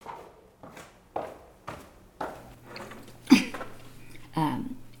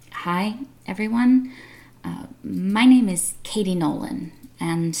Hi, everyone. My name is Katie Nolan,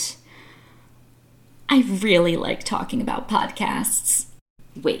 and I really like talking about podcasts.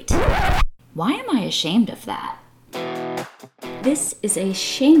 Wait, why am I ashamed of that? This is a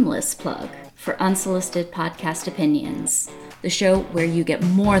shameless plug for Unsolicited Podcast Opinions, the show where you get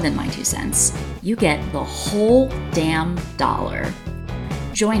more than my 2 cents. You get the whole damn dollar.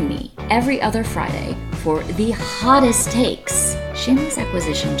 Join me every other Friday for the hottest takes, shameless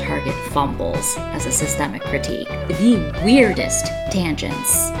acquisition target fumbles as a systemic critique, the weirdest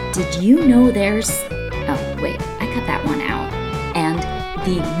tangents. Did you know there's... Oh, wait, I cut that one out. And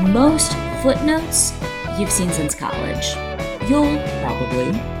the most footnotes you've seen since college. You'll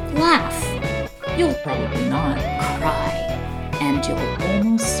probably laugh. You'll probably not cry. And you'll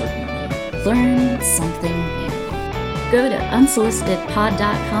almost certainly learn something new. Go to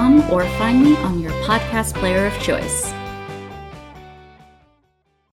unsolicitedpod.com or find me on your podcast player of choice.